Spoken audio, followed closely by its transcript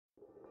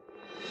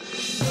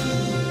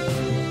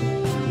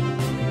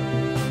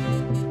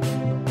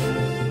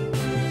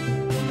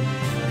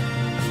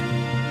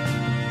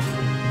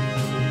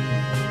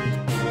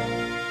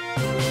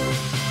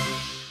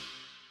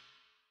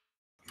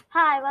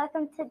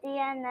Welcome to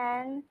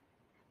DNN.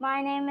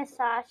 My name is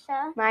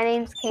Sasha. My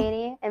name's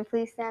Katie, and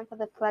please stand for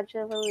the Pledge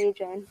of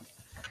Allegiance.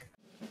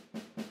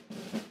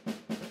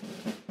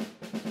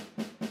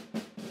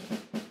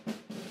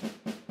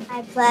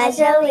 I pledge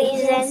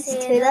allegiance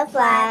to the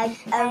flag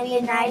of the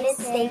United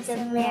States of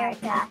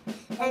America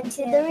and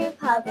to the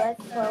republic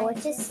for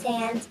which it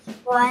stands,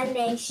 one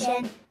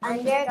nation,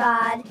 under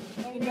God,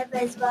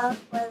 indivisible,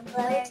 with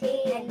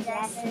liberty and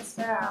justice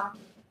for all.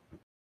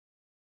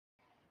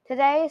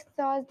 Today is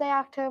Thursday,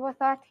 October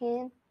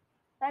 13th.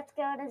 Let's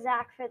go to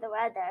Zach for the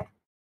weather.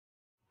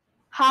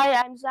 Hi,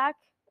 I'm Zach.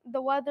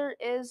 The weather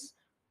is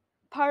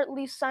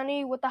partly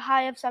sunny with a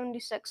high of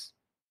 76.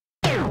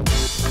 There are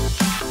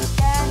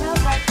no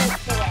buses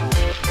today.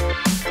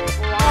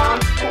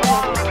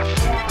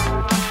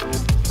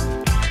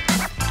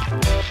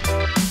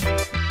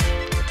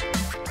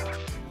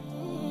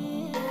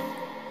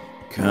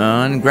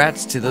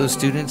 Congrats to those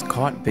students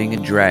caught being a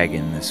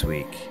dragon this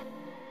week.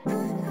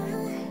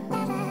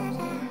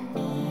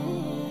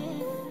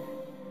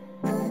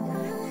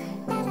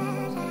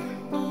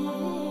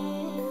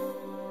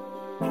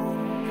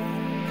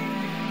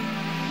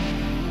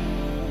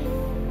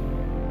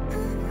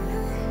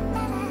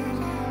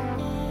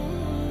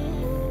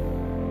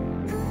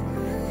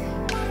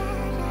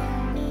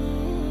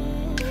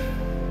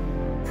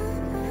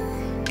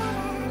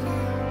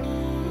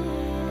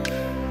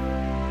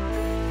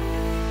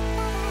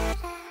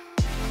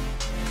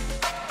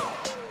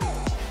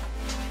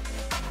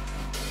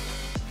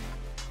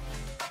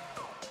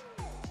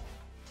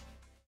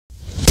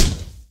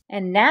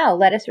 And now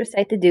let us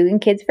recite the Dugan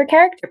Kids for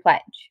Character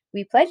Pledge.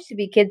 We pledge to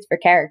be kids for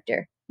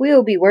character. We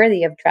will be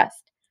worthy of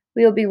trust.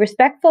 We will be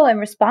respectful and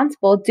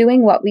responsible,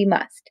 doing what we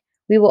must.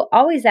 We will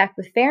always act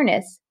with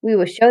fairness. We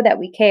will show that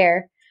we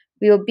care.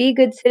 We will be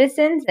good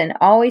citizens and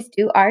always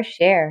do our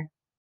share.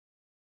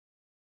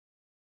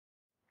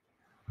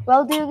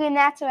 Well, Dugan,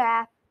 that's a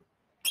wrap.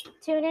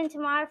 Tune in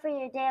tomorrow for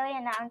your daily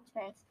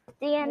announcements.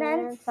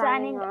 DNN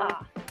signing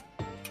off.